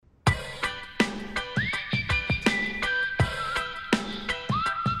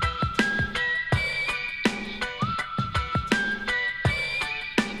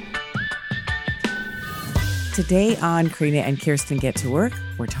today on Karina and Kirsten Get to Work,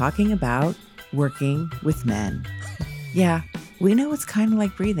 we're talking about working with men. Yeah, we know it's kind of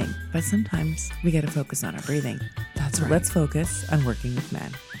like breathing, but sometimes we got to focus on our breathing. That's So right. let's focus on working with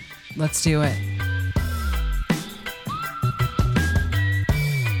men. Let's do it.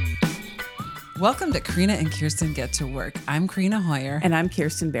 Welcome to Karina and Kirsten Get to Work. I'm Karina Hoyer. And I'm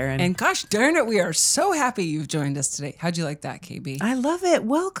Kirsten Barron. And gosh darn it, we are so happy you've joined us today. How'd you like that, KB? I love it.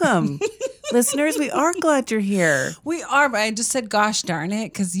 Welcome. Listeners, we are glad you're here. We are, but I just said gosh darn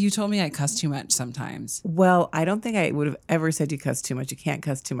it because you told me I cuss too much sometimes. Well, I don't think I would have ever said you cuss too much. You can't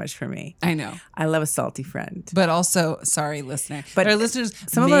cuss too much for me. I know. I love a salty friend. But also, sorry, listener. But our listeners,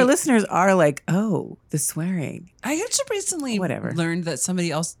 Some of our listeners are like, oh, the swearing. I actually recently learned that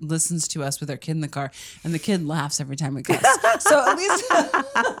somebody else listens to us with their kid in the car, and the kid laughs every time we cuss. So at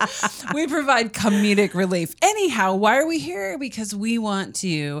least we provide comedic relief. Anyhow, why are we here? Because we want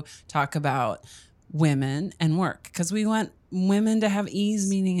to talk about women and work. Because we want women to have ease,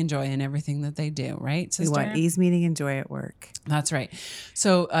 meaning, and joy in everything that they do, right, sister? We want ease, meaning, and joy at work. That's right.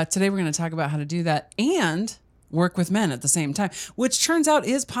 So today we're going to talk about how to do that and work with men at the same time, which turns out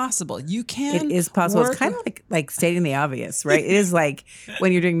is possible. You can. It is possible. It's kind of like stating the obvious, right? It is like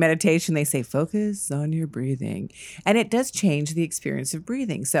when you're doing meditation, they say, focus on your breathing. And it does change the experience of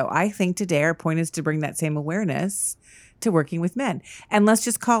breathing. So I think today our point is to bring that same awareness to working with men. And let's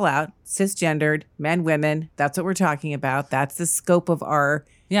just call out cisgendered men, women. That's what we're talking about. That's the scope of our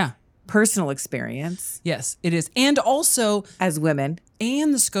personal experience. Yes, it is. And also as women.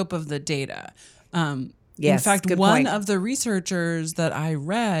 And the scope of the data. Yes, in fact, one of the researchers that I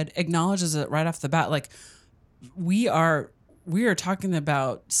read acknowledges it right off the bat. Like we are talking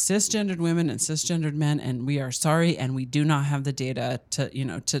about cisgendered women and cisgendered men, and we are sorry, and we do not have the data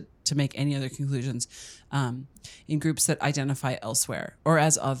to make any other conclusions in groups that identify elsewhere or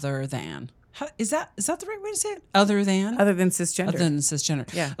as other than. Is that the right way to say it? Other than cisgender. Other than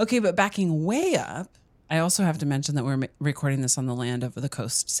cisgender. Yeah. Okay, but backing way up, I also have to mention that we're recording this on the land of the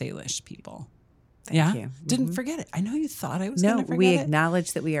Coast Salish people. Thank you. Didn't forget it. I know you thought I was going to forget it. No, we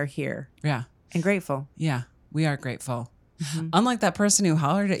acknowledge that we are here. Yeah. And grateful. Yeah, we are grateful. Mm-hmm. Unlike that person who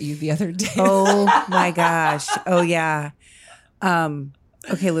hollered at you the other day. Oh my gosh. Oh yeah.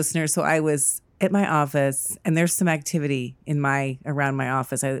 Okay, listeners. So I was at my office and there's some activity around my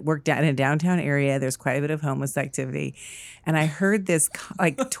office. I work in a downtown area. There's quite a bit of homeless activity. And I heard this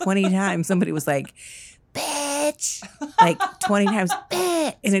like 20 times. Somebody was like, bitch, like 20 times, bitch.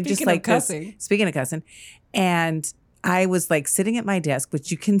 And it just like cussing. Speaking of cussing. And I was like sitting at my desk, which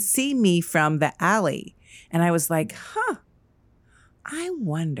you can see me from the alley. And I was like, I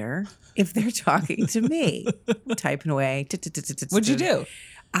wonder if they're talking to me. I'm typing away. What'd you do?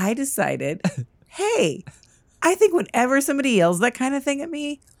 I decided, hey, I think whenever somebody yells that kind of thing at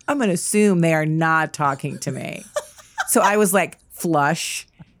me, I'm going to assume they are not talking to me. So I was like, flush.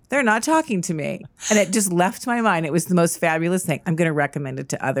 They're not talking to me. And it just left my mind. It was the most fabulous thing. I'm going to recommend it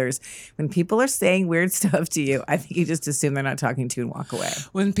to others. When people are saying weird stuff to you, I think you just assume they're not talking to you and walk away.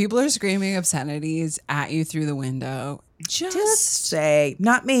 When people are screaming obscenities at you through the window, just say,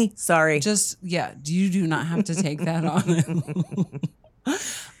 not me. Sorry. You do not have to take that on.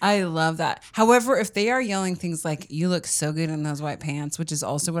 I love that. However, if they are yelling things like, you look so good in those white pants, which is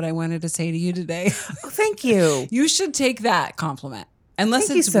also what I wanted to say to you today. Oh, thank you. You should take that compliment. Unless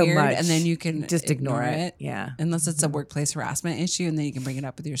Thank it's you so weird much. and then you can just ignore it. Yeah. Unless it's a workplace harassment issue and then you can bring it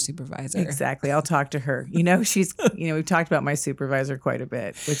up with your supervisor. Exactly. I'll talk to her. We've talked about my supervisor quite a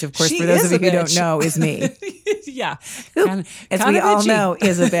bit, which of course, She for those of is you a who don't bitch. know, is me. Yeah. As we all know,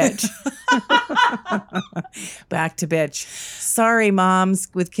 is a bitch. Back to bitch. Sorry, moms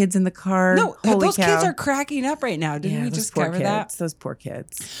with kids in the car. No, Holy those cow. kids are cracking up right now. Didn't we just cover that? Those poor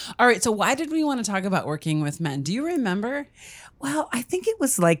kids. All right. So why did we want to talk about working with men? Do you remember? Well, I think it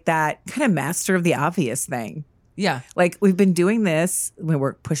was like that kind of master of the obvious thing. Yeah. Like we've been doing this when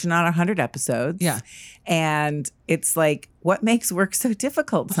we're pushing on 100 episodes. Yeah. And it's like, what makes work so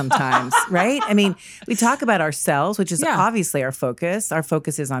difficult sometimes, right? I mean, we talk about ourselves, which is obviously our focus. Our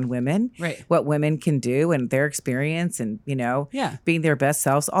focus is on women, right? What women can do and their experience and, being their best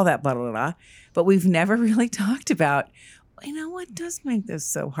selves, all that, blah, blah, blah. But we've never really talked about, what does make this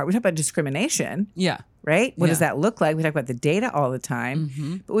so hard? We talk about discrimination. Yeah. Right? What does that look like? We talk about the data all the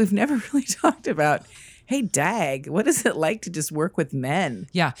time, but we've never really talked about, hey, dag, what is it like to just work with men?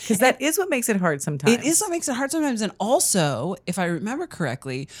 Yeah. Because that is what makes it hard sometimes. It is what makes it hard sometimes. And also, if I remember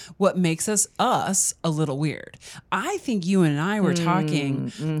correctly, what makes us a little weird. I think you and I were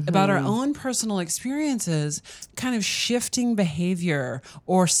talking about our own personal experiences, kind of shifting behavior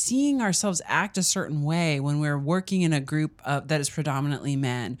or seeing ourselves act a certain way when we're working in a group that is predominantly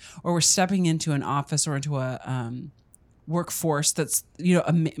men, or we're stepping into an office or into a workforce that's, you know,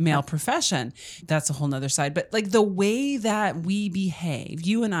 a male profession. That's a whole nother side. But like the way that we behave,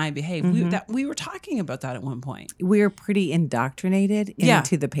 you and I behave, we were talking about that at one point. We're pretty indoctrinated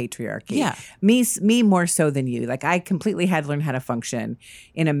into the patriarchy. Yeah. Me more so than you. Like I completely had to learn how to function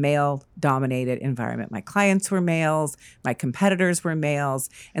in a male dominated environment. My clients were males, my competitors were males.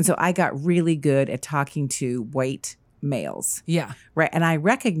 And so I got really good at talking to white males. Yeah. Right. And I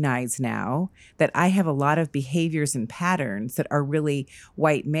recognize now that I have a lot of behaviors and patterns that are really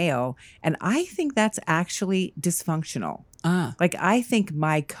white male. And I think that's actually dysfunctional. Like I think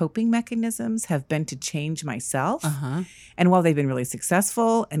my coping mechanisms have been to change myself. And while they've been really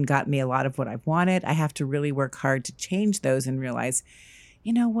successful and got me a lot of what I've wanted, I have to really work hard to change those and realize,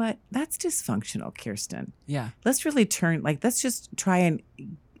 you know what? That's dysfunctional, Kirsten. Yeah. Let's really let's just try and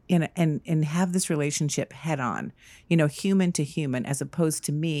have this relationship head on, you know, human to human, as opposed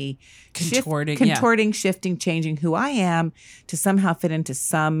to me contorting, shifting, changing who I am to somehow fit into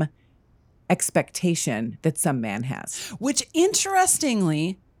some expectation that some man has. Which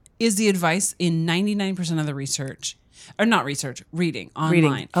interestingly is the advice in 99% of the research, or not research, reading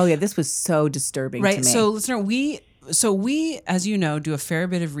online. Oh yeah, this was so disturbing to me. So listener, we, as you know, do a fair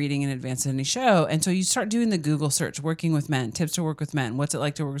bit of reading in advance of any show. And so you start doing the Google search, working with men, tips to work with men, what's it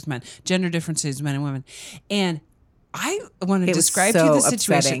like to work with men, gender differences, men and women. And I want to describe to you the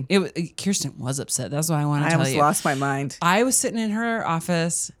situation. Kirsten was upset. That's what I want to tell you. I almost lost my mind. I was sitting in her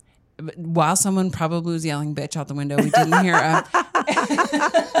office while someone probably was yelling bitch out the window. We didn't hear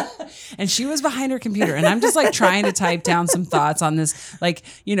and she was behind her computer, and I'm just like trying to type down some thoughts on this, like,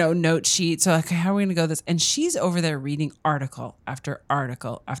 you know, note sheet. So like, how are we going to go this? And she's over there reading article after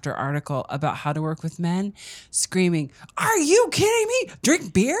article after article about how to work with men, screaming, "Are you kidding me?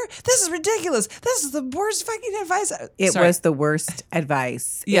 Drink beer? This is ridiculous. This is the worst fucking advice." It was the worst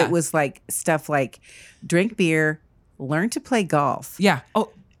advice. Yeah. It was like stuff like drink beer, learn to play golf. Yeah.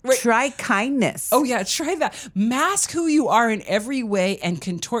 Oh, right. Try kindness. Oh, yeah. Try that. Mask who you are in every way and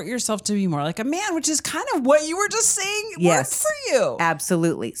contort yourself to be more like a man, which is kind of what you were just saying worked for you.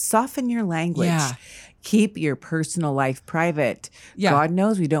 Absolutely. Soften your language. Yeah. Keep your personal life private. Yeah. God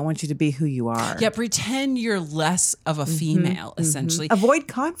knows we don't want you to be who you are. Yeah. Pretend you're less of a female, essentially. Avoid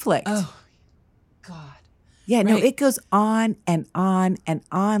conflict. Oh, God. Yeah. Right. No, it goes on and on and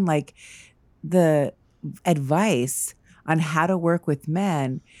on. Like the advice on how to work with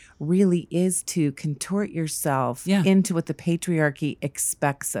men really is to contort yourself into what the patriarchy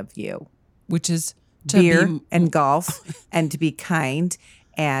expects of you. Which is to beer and golf and to be kind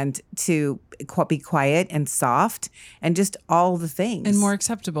and to be quiet and soft and just all the things. And more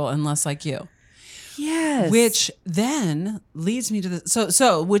acceptable and less like you. Yes. Which then leads me to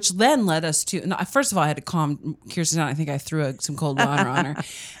the which then led us to. No, first of all, I had to calm Kirsten down. I think I threw some cold water on her,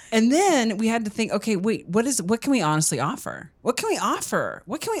 and then we had to think. Okay, wait. What can we honestly offer? What can we offer?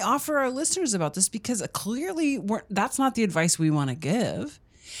 What can we offer our listeners about this? Because clearly, that's not the advice we want to give.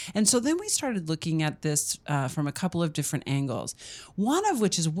 And so then we started looking at this from a couple of different angles. One of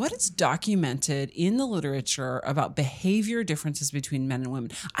which is what is documented in the literature about behavior differences between men and women.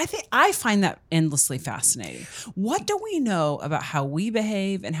 I find that endlessly fascinating. What do we know about how we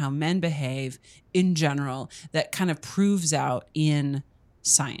behave and how men behave in general that kind of proves out in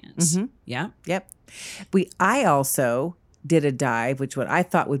science? Mm-hmm. Yeah. Yep. I also did a dive, which what I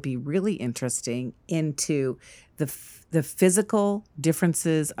thought would be really interesting, into the physical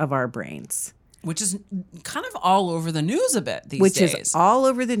differences of our brains. Which is kind of all over the news a bit these days. Which is all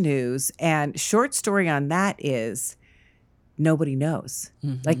over the news. And short story on that is nobody knows.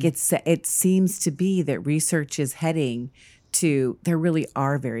 Mm-hmm. Like it seems to be that research is heading to, there really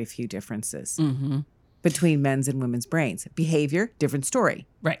are very few differences between men's and women's brains. Behavior, different story.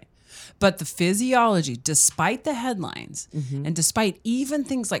 Right. But the physiology, despite the headlines and despite even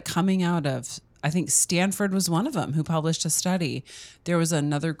things like coming out of, I think Stanford was one of them who published a study. There was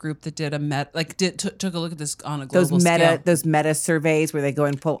another group that did took a look at this on a global scale. Those meta surveys where they go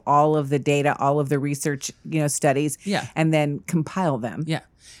and pull all of the data, all of the research, studies, and then compile them. Yeah,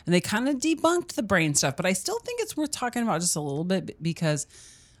 and they kind of debunked the brain stuff, but I still think it's worth talking about just a little bit because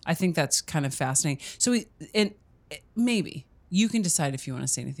I think that's kind of fascinating. So maybe you can decide if you want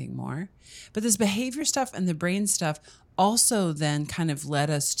to say anything more, but this behavior stuff and the brain stuff also then kind of led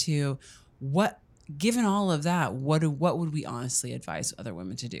us to what given all of that, what would we honestly advise other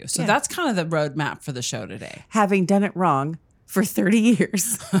women to do? So Yeah. that's kind of the roadmap for the show today. Having done it wrong for 30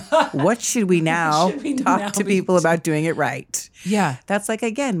 years, what should we now Should we talk now to be people about doing it right? Yeah. That's like,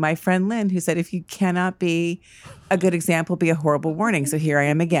 again, my friend Lynn, who said, if you cannot be a good example, be a horrible warning. So here I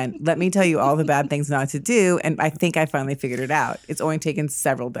am again. Let me tell you all the bad things not to do. And I think I finally figured it out. It's only taken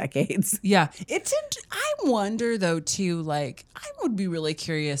several decades. Yeah. I wonder though too, like I would be really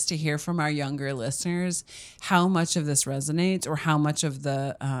curious to hear from our younger listeners how much of this resonates or how much of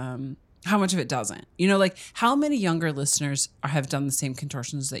it doesn't. You know, like how many younger listeners have done the same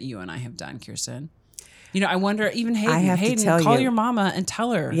contortions that you and I have done, Kirsten? You know, I wonder, even Hayden, I have to tell call you. your mama and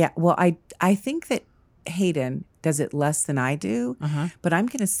tell her. Yeah. Well, I think that Hayden does it less than I do. Uh-huh. But I'm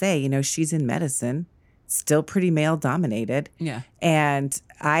going to say, you know, she's in medicine, still pretty male dominated. Yeah. And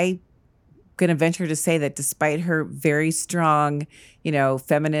I'm going to venture to say that despite her very strong, you know,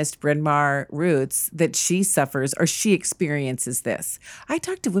 feminist Bryn Mawr roots, that she suffers or she experiences this. I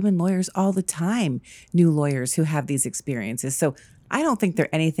talk to women lawyers all the time, new lawyers who have these experiences. So I don't think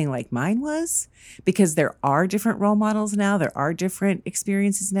they're anything like mine was, because there are different role models now. There are different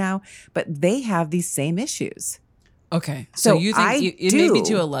experiences now, but they have these same issues. Okay. So you I think it may be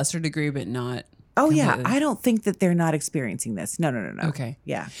do. to a lesser degree, but not. Oh, yeah. completely. I don't think that they're not experiencing this. No. Okay.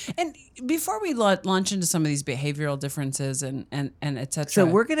 Yeah. And before we launch into some of these behavioral differences and et cetera. So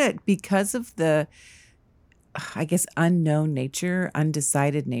we're going to, because of the, I guess, unknown nature,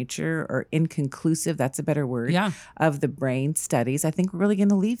 undecided nature, or inconclusive, that's a better word, Yeah. of the brain studies, I think we're really going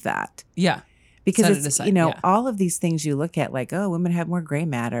to leave that. Yeah. Because Set it it's, aside, you know, yeah. all of these things you look at, like, oh, women have more gray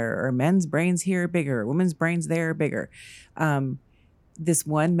matter, or men's brains here are bigger, women's brains there are bigger. This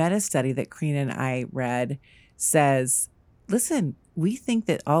one meta study that Karina and I read says, listen, we think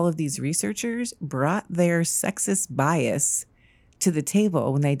that all of these researchers brought their sexist bias to the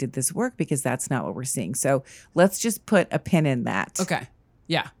table when they did this work, because that's not what we're seeing. So let's just put a pin in that. Okay.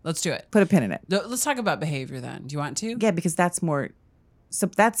 Yeah. Let's do it. Put a pin in it. Let's talk about behavior then. Do you want to? Yeah, because that's more, so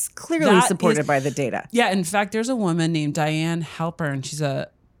that's clearly That supported is- by the data. Yeah. In fact, there's a woman named Diane Halpern. She's a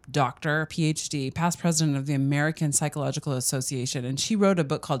doctor, PhD, past president of the American Psychological Association. And she wrote a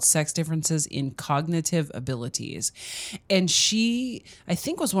book called Sex Differences in Cognitive Abilities. And she, I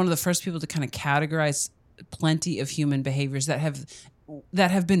think, was one of the first people to kind of categorize plenty of human behaviors that have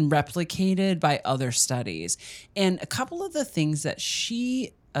been replicated by other studies. And a couple of the things that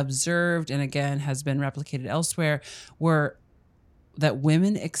she observed, and again has been replicated elsewhere, were that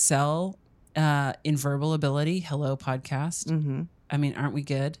women excel in verbal ability. Hello, podcast. Mm-hmm. I mean, aren't we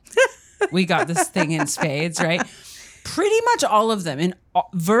good? We got this thing in spades, right? Pretty much all of them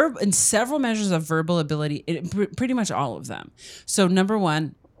in several measures of verbal ability, pretty much all of them. So number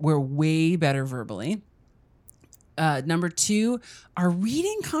one, we're way better verbally. Number two, our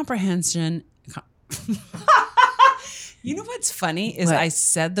reading comprehension. You know what's funny is What? I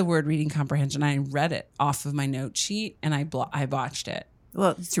said the word reading comprehension. I read it off of my note sheet and I botched it.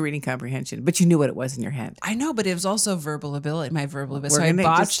 Well, it's a reading comprehension, but you knew what it was in your head. I know, but it was also verbal ability, my verbal ability. We're So I gonna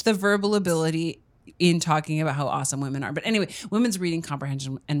botched the verbal ability in talking about how awesome women are. But anyway, women's reading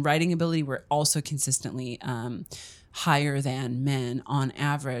comprehension and writing ability were also consistently higher than men on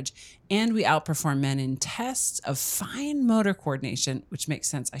average. And we outperform men in tests of fine motor coordination, which makes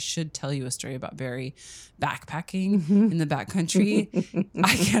sense. I should tell you a story about Barry backpacking in the backcountry.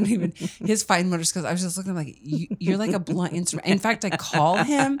 I can't even, his fine motor skills. I was just looking like, you're like a blunt instrument. In fact, I call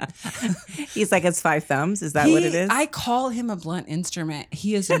him. He's like, it's 5 thumbs. Is that what it is? I call him a blunt instrument.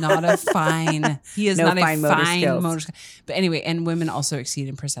 He is not a fine. He is No not fine a motor fine skills. motor skill. But anyway, and women also exceed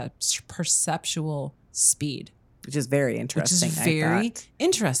in perceptual speed, Which is very which interesting. is I very thought.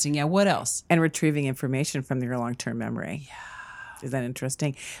 interesting. Yeah. What else? And retrieving information from your long-term memory. Yeah. Is that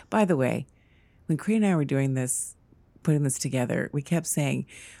interesting? By the way, when Karina and I were doing this, putting this together, we kept saying,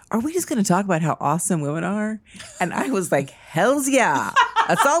 are we just going to talk about how awesome women are? And I was like, hells yeah.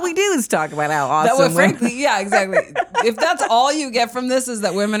 That's all we do is talk about how awesome women Frankly, yeah, exactly. If that's all you get from this is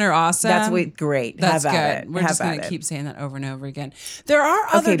that women are awesome, That's great. That's Have good. at it. We're Have just going at to it. keep saying that over and over again. There are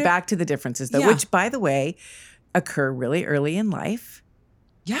other Okay, back to the differences though, Yeah. which by the way, occur really early in life.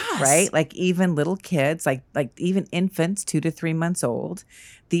 Yes. Right? Like even little kids, like even infants, 2 to 3 months old,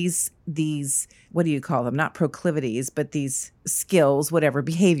 these what do you call them? Not proclivities, but these skills, whatever,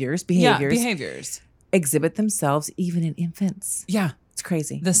 behaviors Yeah, behaviors. exhibit themselves even in infants. Yeah. It's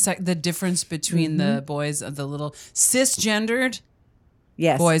crazy. The difference between the boys of the little cisgendered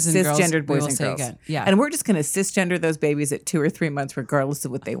Yes. boys and girls. cisgendered we boys will and say girls. again. Yeah. And we're just going to cisgender those babies at 2 or 3 months, regardless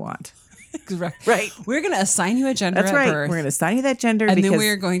of what they want. Right. We're going to assign you a gender That's at right. birth. We're going to assign you that gender and because then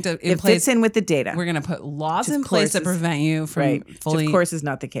we're going to it fits in with the data. We're going to put laws Which, in of place course, that is- prevent you from right. fully Which of course is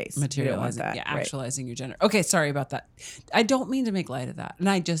not the case. You don't want materializing, that. Right. actualizing your gender. Okay, sorry about that. I don't mean to make light of that, and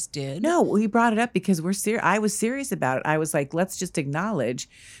I just did. No, we brought it up because I was serious about it. I was like, let's just acknowledge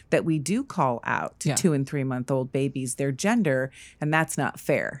that we do call out to 2 and 3 month old babies their gender, and that's not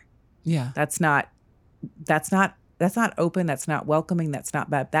fair. Yeah, That's not open. That's not welcoming. That's not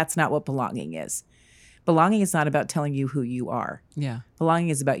bad. That's not what belonging is. Belonging is not about telling you who you are. yeah. Belonging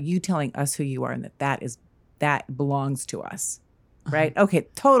is about you telling us who you are and that belongs to us. Right? Okay.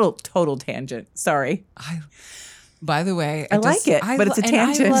 Total tangent. Sorry. By the way, I like it, but it's a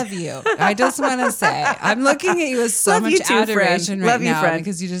tangent. And I love you. I just want to say, I'm looking at you with so Love much you too, adoration friend. right Love you, now friend.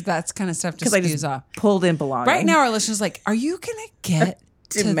 because you just that's kind of stuff just Because I spews just off. pulled in belonging. Right now, our listeners like, are you gonna get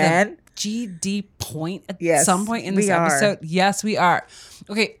to men? the GD point at Yes, some point in this we are. episode? Yes, we are.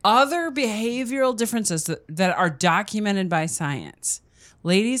 Okay, other behavioral differences that are documented by science.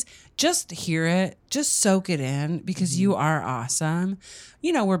 Ladies, just hear it, just soak it in because you are awesome.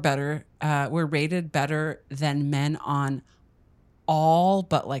 You know, we're better. We're rated better than men on all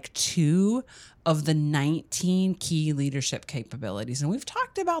but like 2 of the 19 key leadership capabilities. And we've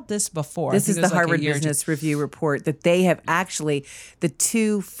talked about this before. This is the Harvard Business Business Review report that they have actually, the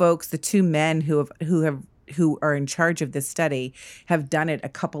two men who are in charge of this study have done it a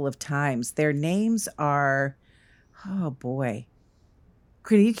couple of times. Their names are, oh boy.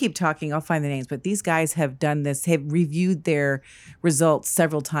 Krita, you keep talking. I'll find the names. But these guys have done this, have reviewed their results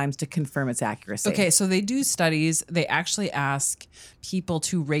several times to confirm its accuracy. Okay, so they do studies. They actually ask people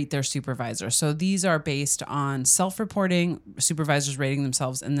to rate their supervisor. So these are based on self-reporting, supervisors rating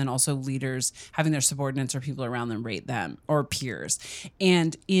themselves, and then also leaders having their subordinates or people around them rate them or peers.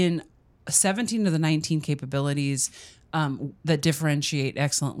 And in 17 of the 19 capabilities that differentiate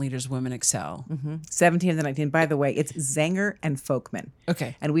excellent leaders, women excel. 17 of the 19. By the way, it's Zanger and Folkman.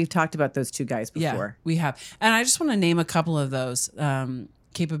 Okay. And we've talked about those two guys before. Yeah, we have. And I just want to name a couple of those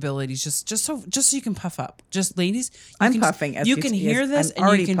capabilities just so you can puff up. Just ladies, I'm puffing as you we- can yes, hear this I'm and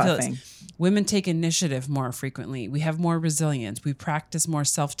already you can feel puffing. this. Women take initiative more frequently. We have more resilience. We practice more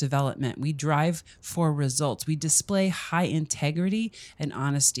self-development. We drive for results. We display high integrity and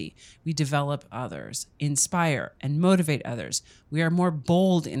honesty. We develop others, inspire and motivate others. We are more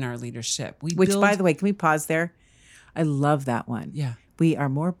bold in our leadership. Which, by the way, can we pause there? I love that one. Yeah. We are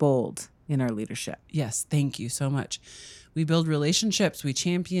more bold in our leadership. Yes, thank you so much. We build relationships. We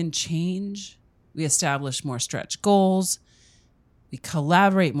champion change. We establish more stretch goals. We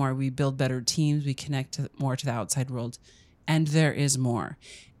collaborate more. We build better teams. We connect more to the outside world. And there is more.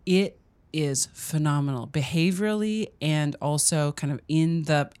 It is phenomenal behaviorally and also kind of in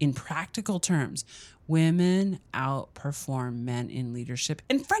practical terms. Women outperform men in leadership.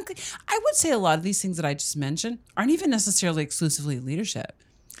 And frankly, I would say a lot of these things that I just mentioned aren't even necessarily exclusively leadership.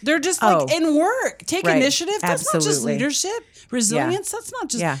 They're just like in work. Take Right. initiative. That's not just Absolutely. leadership. Resilience. That's not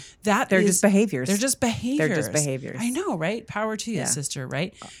just that. They're is- just behaviors. They're just behaviors. They're just behaviors. I know, right? Power to you, Yeah. sister,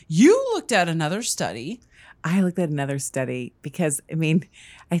 right? You looked at another study. I looked at another study because, I mean,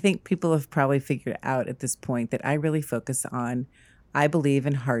 I think people have probably figured out at this point that I really focus on, I believe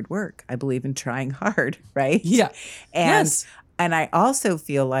in hard work. I believe in trying hard, right? Yeah. And Yes. and I also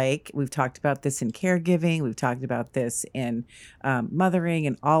feel like we've talked about this in caregiving. We've talked about this in mothering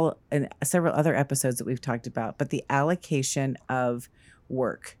and several other episodes that we've talked about. But the allocation of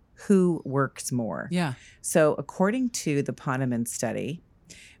work, who works more? Yeah. So according to the Poneman study,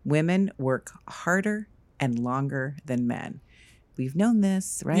 women work harder and longer than men. We've known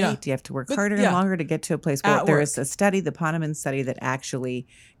this, right? Yeah. You have to work But, harder yeah. and longer to get to a place where At there work. is a study, the Poneman study, that actually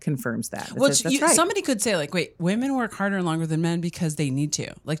confirms that. That Which says that's right. somebody could say, like, wait, women work harder and longer than men because they need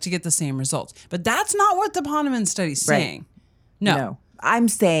to, like, to get the same results. But that's not what the Poneman study's Right. saying. No. I'm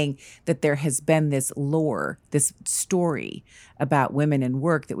saying that there has been this lore, this story about women in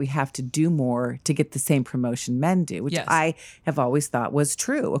work that we have to do more to get the same promotion men do, which Yes. I have always thought was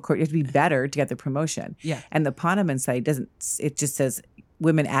true. Of course, you have to be better to get the promotion. Yeah. And the Poneman study doesn't, it just says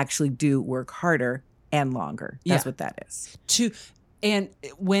women actually do work harder and longer. That's Yeah. what that is. And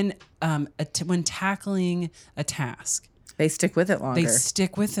when tackling a task, They stick with it longer. they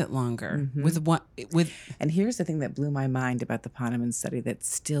stick with it longer. Mm-hmm. With And here's the thing that blew my mind about the Poneman study that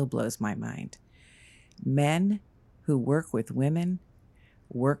still blows my mind. Men who work with women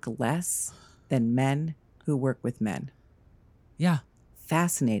work less than men who work with men. yeah.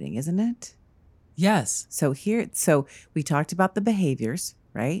 Fascinating, isn't it? Yes. So we talked about the behaviors,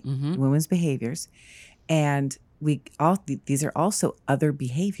 right? Mhm. Women's behaviors. And these are also other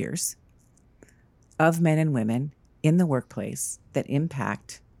behaviors of men and women in the workplace that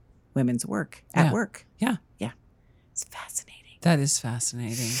impact women's work at work. Yeah. Yeah. It's fascinating. That is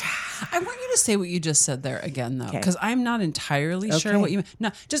fascinating. I want you to say what you just said there again, though, because I'm not entirely sure what you.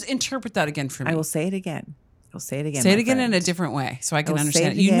 No, just interpret that again for me. I will say it again. I'll say it again. Say it again in a different way so I can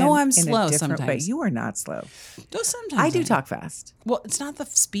understand. I'm slow sometimes. But you are not slow. No, sometimes I do talk fast. Well, it's not the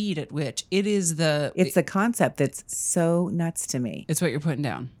speed at which it is the. It's the concept that's so nuts to me. It's what you're putting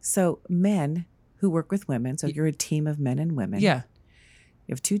down. So men who work with women. So you're a team of men and women. Yeah.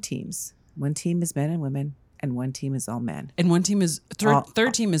 You have two teams. One team is men and women, and one team is all men. And one team is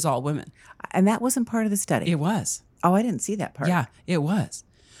third team is all women. And that wasn't part of the study. It was. Oh, I didn't see that part. Yeah, it was.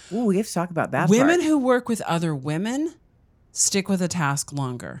 Ooh, we have to talk about that Women part. who work with other women stick with a task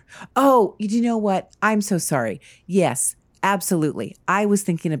longer. Oh, you know what? I'm so sorry. Yes, absolutely. I was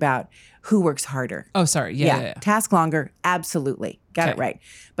thinking about who works harder. Oh, sorry. Yeah. Task longer. Absolutely. Got it right.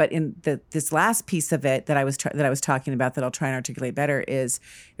 But in this last piece of it that I was talking about that I'll try and articulate better is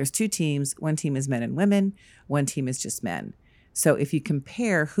there's two teams. One team is men and women. One team is just men. So if you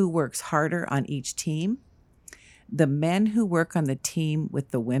compare who works harder on each team, the men who work on the team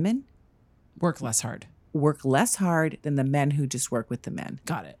with the women work less hard than the men who just work with the men.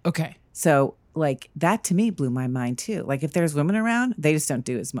 Got it. Okay. So like that to me blew my mind too. Like if there's women around, they just don't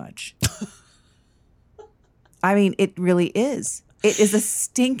do as much. I mean, it really is. It is a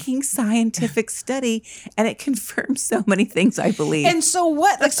stinking scientific study, and it confirms so many things I believe. And so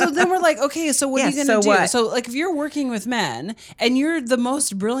what? Like, so then we're like, okay, so what are you going to do? What? So like if you're working with men and you're the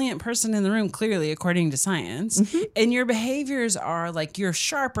most brilliant person in the room, clearly, according to science, and your behaviors are like you're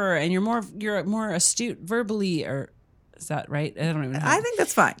sharper and you're more astute verbally, or is that right? I don't even know. I think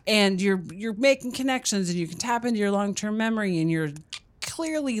that's fine. And you're making connections and you can tap into your long-term memory and you're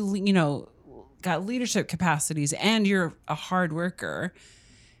clearly, got leadership capacities and you're a hard worker,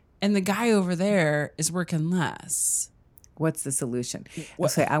 and the guy over there is working less. What's the solution?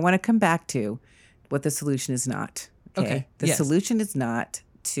 Okay, I want to come back to what the solution is not. Okay. The solution is not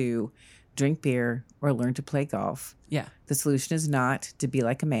to drink beer or learn to play golf. Yeah. The solution is not to be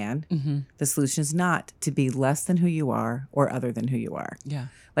like a man. Mm-hmm. The solution is not to be less than who you are or other than who you are. Yeah.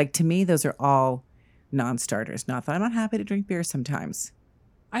 Like to me, those are all non-starters. Not that I'm not happy to drink beer sometimes.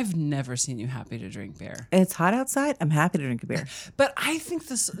 I've never seen you happy to drink beer. It's hot outside. I'm happy to drink a beer. But I think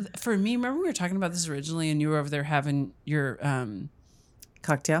this, for me, remember we were talking about this originally and you were over there having your...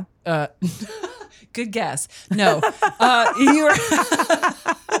 cocktail? Good guess. No. You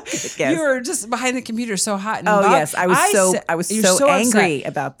were just behind the computer so hot. And Bob, yes. I was so angry upset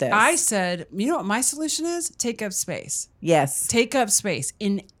about this. I said, you know what my solution is? Take up space. Yes. Take up space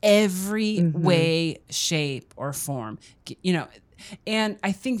in every way, shape, or form. And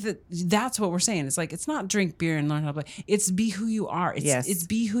I think that's what we're saying. It's like, it's not drink beer and learn how to play. It's be who you are. It's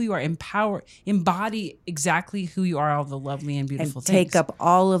be who you are. Embody exactly who you are, all the lovely and beautiful and things. Take up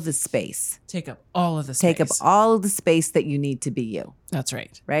all of the space. Take up all of the space. Take up all of the space that you need to be you. That's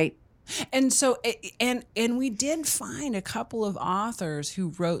right. Right? And so, and we did find a couple of authors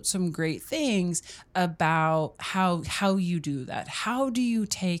who wrote some great things about how you do that. How do you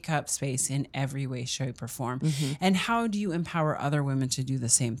take up space in every way, shape, or form? Mm-hmm. And how do you empower other women to do the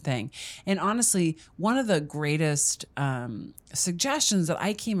same thing? And honestly, one of the greatest suggestions that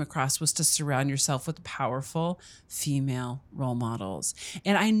I came across was to surround yourself with powerful female role models.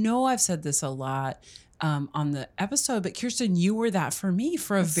 And I know I've said this a lot on the episode, but Kirsten, you were that for me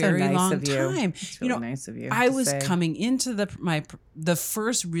for a very long time. It's really nice of you. I was coming into the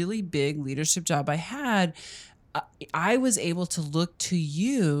first really big leadership job I had. I was able to look to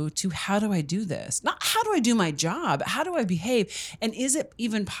you to how do I do this? Not how do I do my job? How do I behave? And is it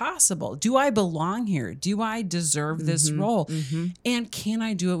even possible? Do I belong here? Do I deserve this role? Mm-hmm. And can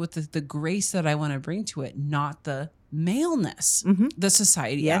I do it with the grace that I want to bring to it, not the maleness the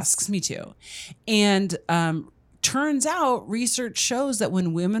society asks me to? And turns out research shows that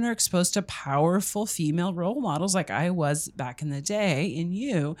when women are exposed to powerful female role models like I was back in the day in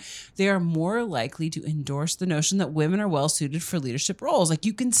you, they are more likely to endorse the notion that women are well suited for leadership roles. Like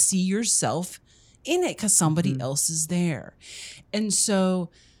you can see yourself in it because somebody else is there. And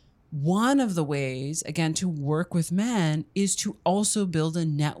so one of the ways, again, to work with men is to also build a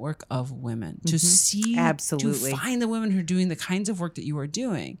network of women, to see, absolutely, to find the women who are doing the kinds of work that you are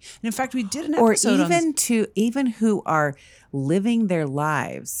doing. And in fact, we did an episode even who are living their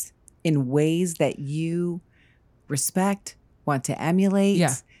lives in ways that you respect, want to emulate.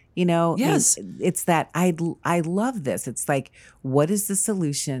 Yeah. Yes. It's that I love this. It's like, what is the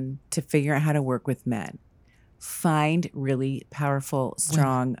solution to figure out how to work with men? Find really powerful,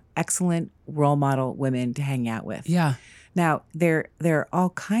 strong, excellent role model women to hang out with. Yeah. Now, there are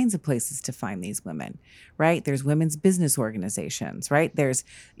all kinds of places to find these women, right? There's women's business organizations, right? There's,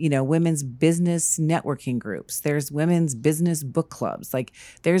 women's business networking groups. There's women's business book clubs. Like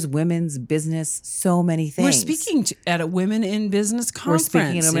there's women's business, so many things. We're speaking at a Women in Business conference. We're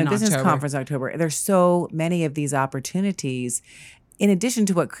speaking at a Women in Business October. conference in October. There's so many of these opportunities in addition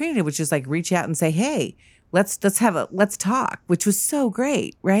to what Karina did, which is like reach out and say, hey, let's talk, which was so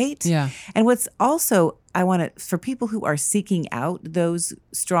great, right? Yeah. And what's also, for people who are seeking out those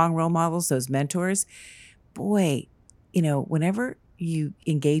strong role models, those mentors, boy, whenever you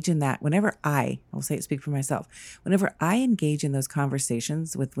engage in that, I'll speak for myself, whenever I engage in those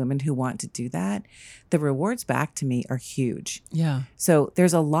conversations with women who want to do that, the rewards back to me are huge. Yeah. So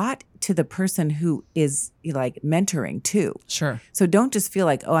there's a lot to the person who is like mentoring too. Sure. So don't just feel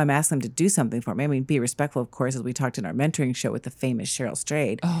like, oh, I'm asking them to do something for me. I mean, be respectful, of course, as we talked in our mentoring show with the famous Cheryl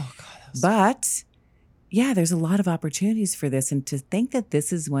Strayed. Oh, God. But yeah, there's a lot of opportunities for this. And to think that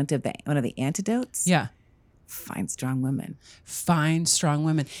this is one of the antidotes. Yeah. Find strong women. Find strong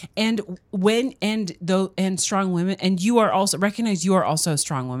women. And strong women, and you are also recognize you are also a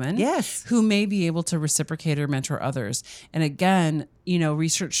strong woman. Yes. Who may be able to reciprocate or mentor others. And again,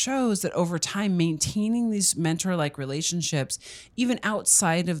 research shows that over time, maintaining these mentor-like relationships, even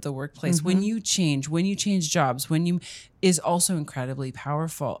outside of the workplace, when you change jobs, is also incredibly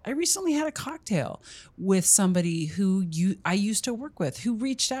powerful. I recently had a cocktail with somebody who I used to work with, who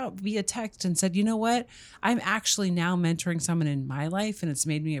reached out via text and said, you know what? I'm actually now mentoring someone in my life, and it's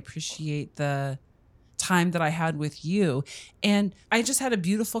made me appreciate the time that I had with you. And I just had a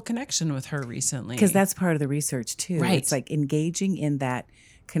beautiful connection with her recently. Because that's part of the research too. Right. It's like engaging in that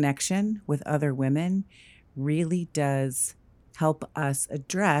connection with other women really does help us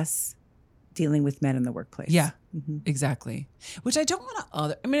address dealing with men in the workplace. Yeah, exactly. Which I don't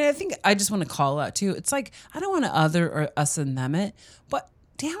want to I think I just want to call out too. It's like, I don't want to other or us and them it, but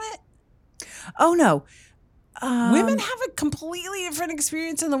damn it. Oh no. Women have a completely different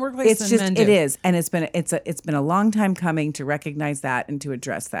experience in the workplace than men do. It is. And it's been a long time coming to recognize that and to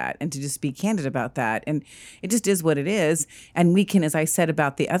address that and to just be candid about that. And it just is what it is. And we can, as I said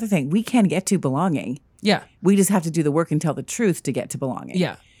about the other thing, we can get to belonging. Yeah. We just have to do the work and tell the truth to get to belonging.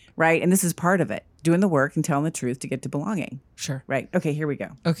 Yeah. Right. And this is part of it. Doing the work and telling the truth to get to belonging. Sure. Right. Okay, here we go.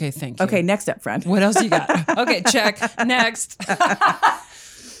 Okay, thank you. Okay, next up, friend. What else you got? Okay, check. Next.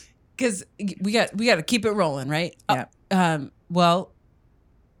 Because we got to keep it rolling, right? Yeah. Well,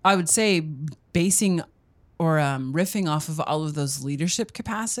 I would say basing or riffing off of all of those leadership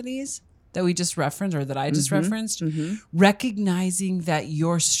capacities that we just referenced, or that I just referenced, recognizing that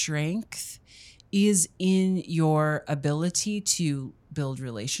your strength is in your ability to build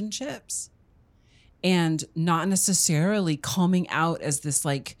relationships, and not necessarily coming out as this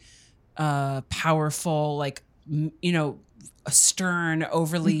like powerful, like stern,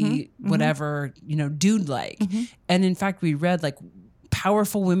 overly whatever, dude like. And in fact, we read like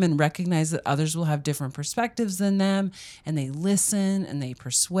powerful women recognize that others will have different perspectives than them, and they listen and they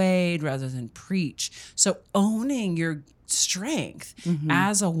persuade rather than preach. So owning your strength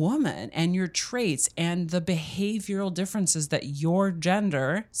as a woman and your traits and the behavioral differences that your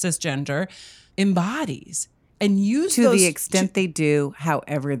cisgender embodies, and use to the extent they do,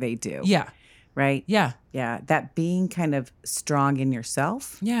 however they do. Yeah. Right? Yeah. Yeah. That being kind of strong in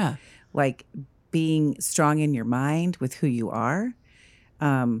yourself. Yeah. Like being strong in your mind with who you are.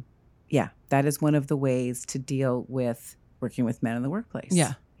 Yeah. That is one of the ways to deal with working with men in the workplace.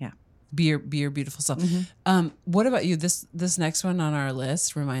 Yeah. Yeah. Be your beautiful self. What about you? This next one on our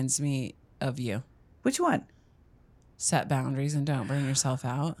list reminds me of you. Which one? Set boundaries and don't burn yourself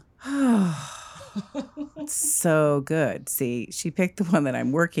out. So good. See, she picked the one that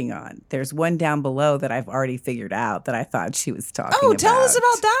I'm working on. There's one down below that I've already figured out that I thought she was talking about. Oh, tell us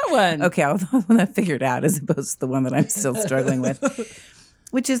about that one. Okay, I'll the one I figured out as opposed to the one that I'm still struggling with,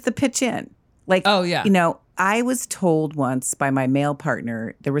 which is the pitch in. Like, oh yeah. I was told once by my male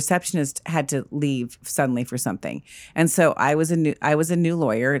partner, the receptionist had to leave suddenly for something. And so I was a new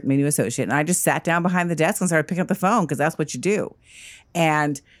lawyer, my new associate, and I just sat down behind the desk and started picking up the phone because that's what you do.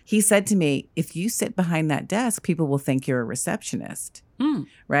 And he said to me, if you sit behind that desk, people will think you're a receptionist.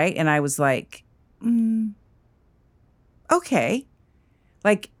 Right? And I was like, okay.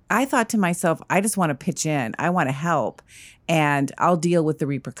 Like, I thought to myself, I just want to pitch in. I want to help. And I'll deal with the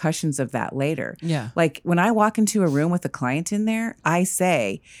repercussions of that later. Yeah. Like when I walk into a room with a client in there, I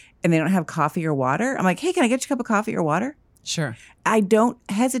say, and they don't have coffee or water, I'm like, hey, can I get you a cup of coffee or water? Sure. I don't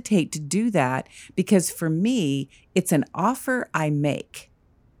hesitate to do that because for me, it's an offer I make.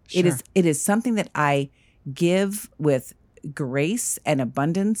 Sure. It is something that I give with grace and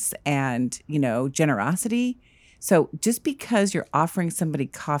abundance and, generosity So just because you're offering somebody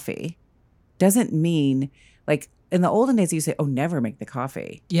coffee doesn't mean, like in the olden days, you say, oh, never make the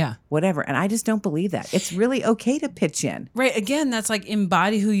coffee, Yeah. whatever. And I just don't believe that. It's really okay to pitch in. Right. Again, that's like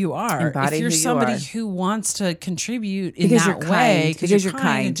embody who you are. Embody if you're who you somebody are. who wants to contribute in Because that you're way, kind. because you're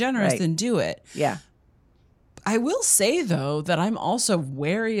kind and generous, right. then do it. Yeah. I will say, though, that I'm also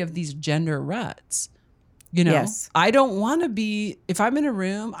wary of these gender ruts. You know, Yes. I don't want to be, if I'm in a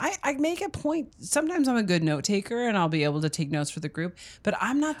room, I make a point. Sometimes I'm a good note taker and I'll be able to take notes for the group, but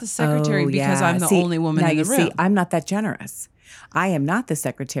I'm not the secretary because I'm the only woman in the room. See, I'm not that generous. I am not the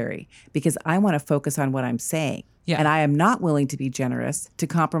secretary because I want to focus on what I'm saying. Yeah. And I am not willing to be generous to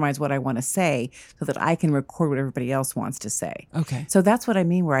compromise what I want to say so that I can record what everybody else wants to say. Okay. So that's what I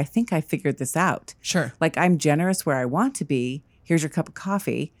mean where I think I figured this out. Sure. Like I'm generous where I want to be. Here's your cup of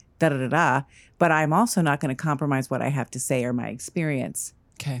coffee, da-da-da-da. But I'm also not going to compromise what I have to say or my experience.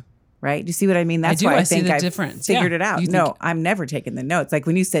 Okay. Right? Do you see what I mean? That's do. why I see think the I difference. figured Yeah. it out. You No, think- I'm never taking the notes. Like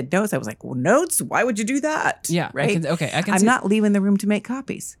when you said notes, I was like, well, notes? Why would you do that? Yeah. Right? I can I'm see. not leaving the room to make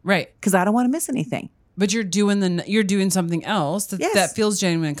copies Right. because I don't want to miss anything. But you're doing something else that, Yes. that feels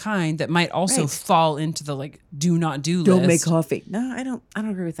genuine and kind that might also Right. fall into the like do not do Don't list. make coffee. No, I don't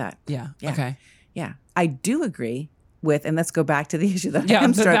agree with that. Yeah. Yeah. Okay. Yeah. I do agree with, and let's go back to the issue that Yeah.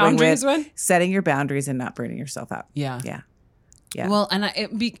 I'm The struggling boundaries with, one. setting your boundaries and not burning yourself out. Yeah. Yeah. Yeah. Well, and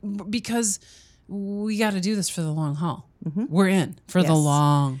because we got to do this for the long haul. We're in for the Yes.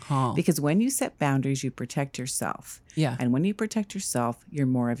 long haul. Because when you set boundaries, you protect yourself. Yeah. And when you protect yourself, you're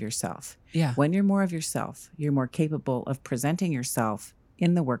more of yourself. Yeah. When you're more of yourself, you're more capable of presenting yourself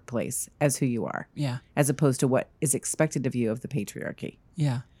in the workplace as who you are, Yeah. as opposed to what is expected of you of the patriarchy.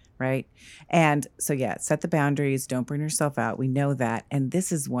 Yeah. Right. And so, yeah, set the boundaries. Don't burn yourself out. We know that. And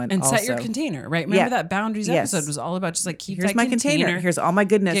this is one And also. set your container, right? Remember Yeah. that boundaries Yes. episode was all about just like keep Here's that my container. Here's all my Get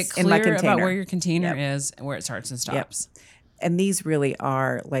goodness clear in my container. about where your container is and where it starts and stops. And these really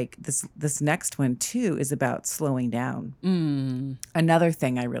are like this next one too is about slowing down. Mm. Another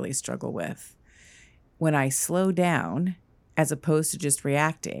thing I really struggle with. When I slow down, as opposed to just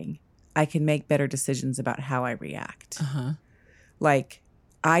reacting, I can make better decisions about how I react. Uh-huh. Like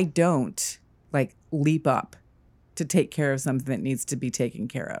I don't like leap up to take care of something that needs to be taken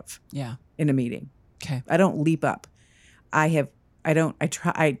care of Yeah. in a meeting. Okay. I don't leap up. I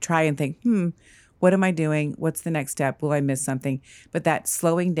try and think, what am I doing? What's the next step? Will I miss something? But that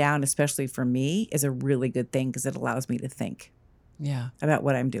slowing down, especially for me, is a really good thing because it allows me to think Yeah. about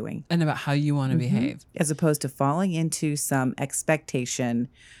what I'm doing. And about how you want to behave. As opposed to falling into some expectation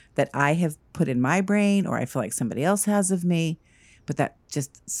that I have put in my brain or I feel like somebody else has of me, but that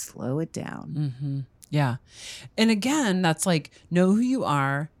just slow it down. Mm-hmm. Yeah. And again, that's like know who you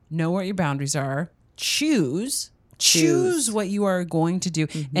are, know what your boundaries are, choose what you are going to do.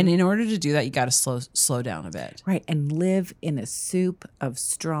 And in order to do that, you got to slow down a bit. Right. And live in a soup of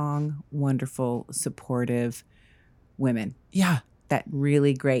strong, wonderful, supportive women. Yeah. That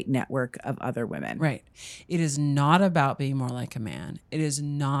really great network of other women. Right. It is not about being more like a man. It is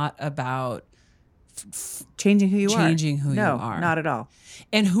not about Changing who you are. Changing who you are. No, not at all.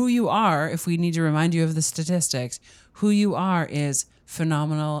 And who you are, if we need to remind you of the statistics, who you are is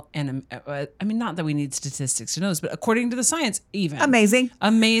phenomenal. And I mean, not that we need statistics to know this, but according to the science, even Amazing.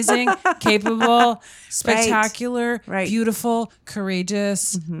 capable, spectacular, Right. beautiful,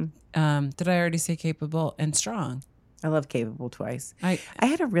 courageous. Did I already say capable and strong? I love capable twice. I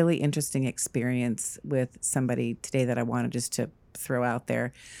had a really interesting experience with somebody today that I wanted just to throw out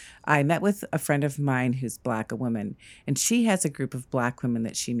there. I met with a friend of mine who's Black, a woman, and she has a group of Black women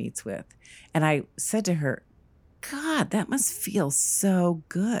that she meets with. And I said to her, God, that must feel so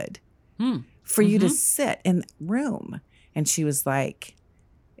good for you to sit in that room. And she was like,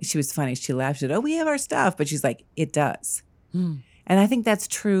 she was funny. She laughed. She said, oh, we have our stuff. But she's like, it does. And I think that's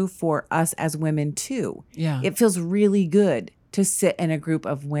true for us as women too. Yeah. It feels really good to sit in a group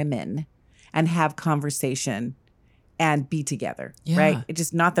of women and have conversation and be together, right? It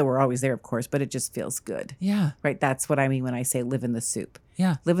just, not that we're always there, of course, but it just feels good, Yeah. right? That's what I mean when I say live in the soup.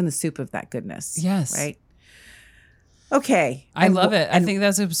 Yeah. Live in the soup of that goodness. Yes. Right? Okay. I love it. I and think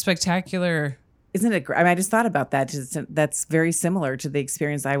that's a spectacular. Isn't it great? I mean, I just thought about that. That's very similar to the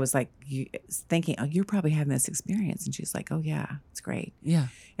experience. I was like thinking, oh, you're probably having this experience. And she's like, oh, yeah, it's great. Yeah.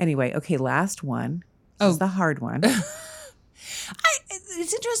 Anyway, okay, last one. This is the hard one.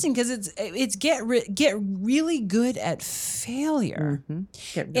 It's interesting because it's get really good at failure.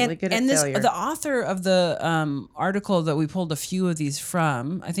 Get really good at failure. The author of the article that we pulled a few of these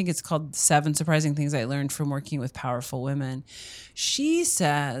from, I think it's called 7 Surprising Things I Learned from Working with Powerful Women. She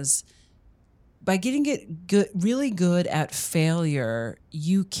says by getting it good, really good at failure,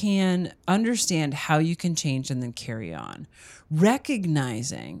 you can understand how you can change and then carry on.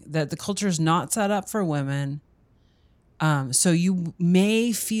 Recognizing that the culture is not set up for women. So you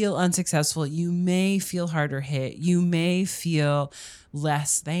may feel unsuccessful. You may feel harder hit. You may feel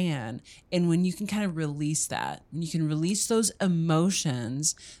less than. And when you can kind of release that, when you can release those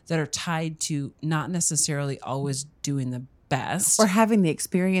emotions that are tied to not necessarily always doing the best. Or having the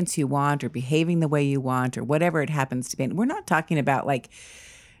experience you want or behaving the way you want or whatever it happens to be. And we're not talking about like,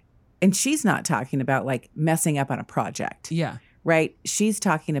 and she's not talking about like messing up on a project. Yeah. Right? She's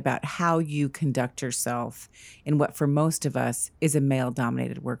talking about how you conduct yourself in what for most of us is a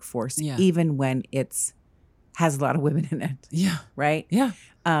male-dominated workforce, even when has a lot of women in it. Yeah. Right? Yeah.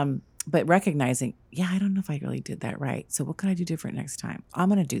 But recognizing, I don't know if I really did that right. So what could I do different next time? I'm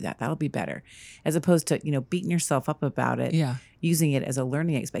going to do that. That'll be better. As opposed to, beating yourself up about it, using it as a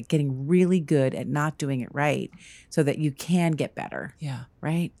learning experience, getting really good at not doing it right so that you can get better. Yeah.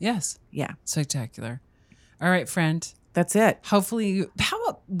 Right? Yes. Yeah. Spectacular. All right, friend. That's it. Hopefully, how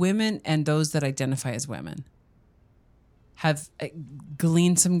about women and those that identify as women have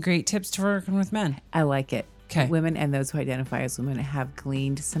gleaned some great tips to working with men? I like it. Okay. Women and those who identify as women have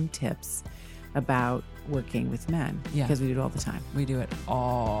gleaned some tips about working with men. Yeah. Because we do it all the time. We do it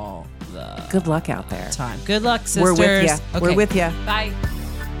all the Good luck out there. time. Good luck, sisters. We're with you. Okay. We're with you. Bye.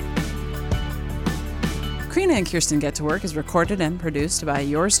 Krina and Kirsten Get to Work is recorded and produced by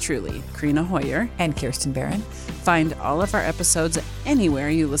yours truly, Krina Hoyer and Kirsten Barron. Find all of our episodes anywhere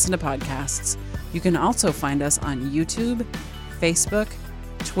you listen to podcasts. You can also find us on YouTube, Facebook,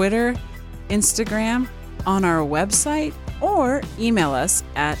 Twitter, Instagram, on our website, or email us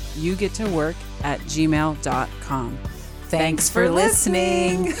at yougettowork@gmail.com. Thanks for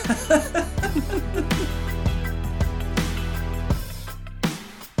listening.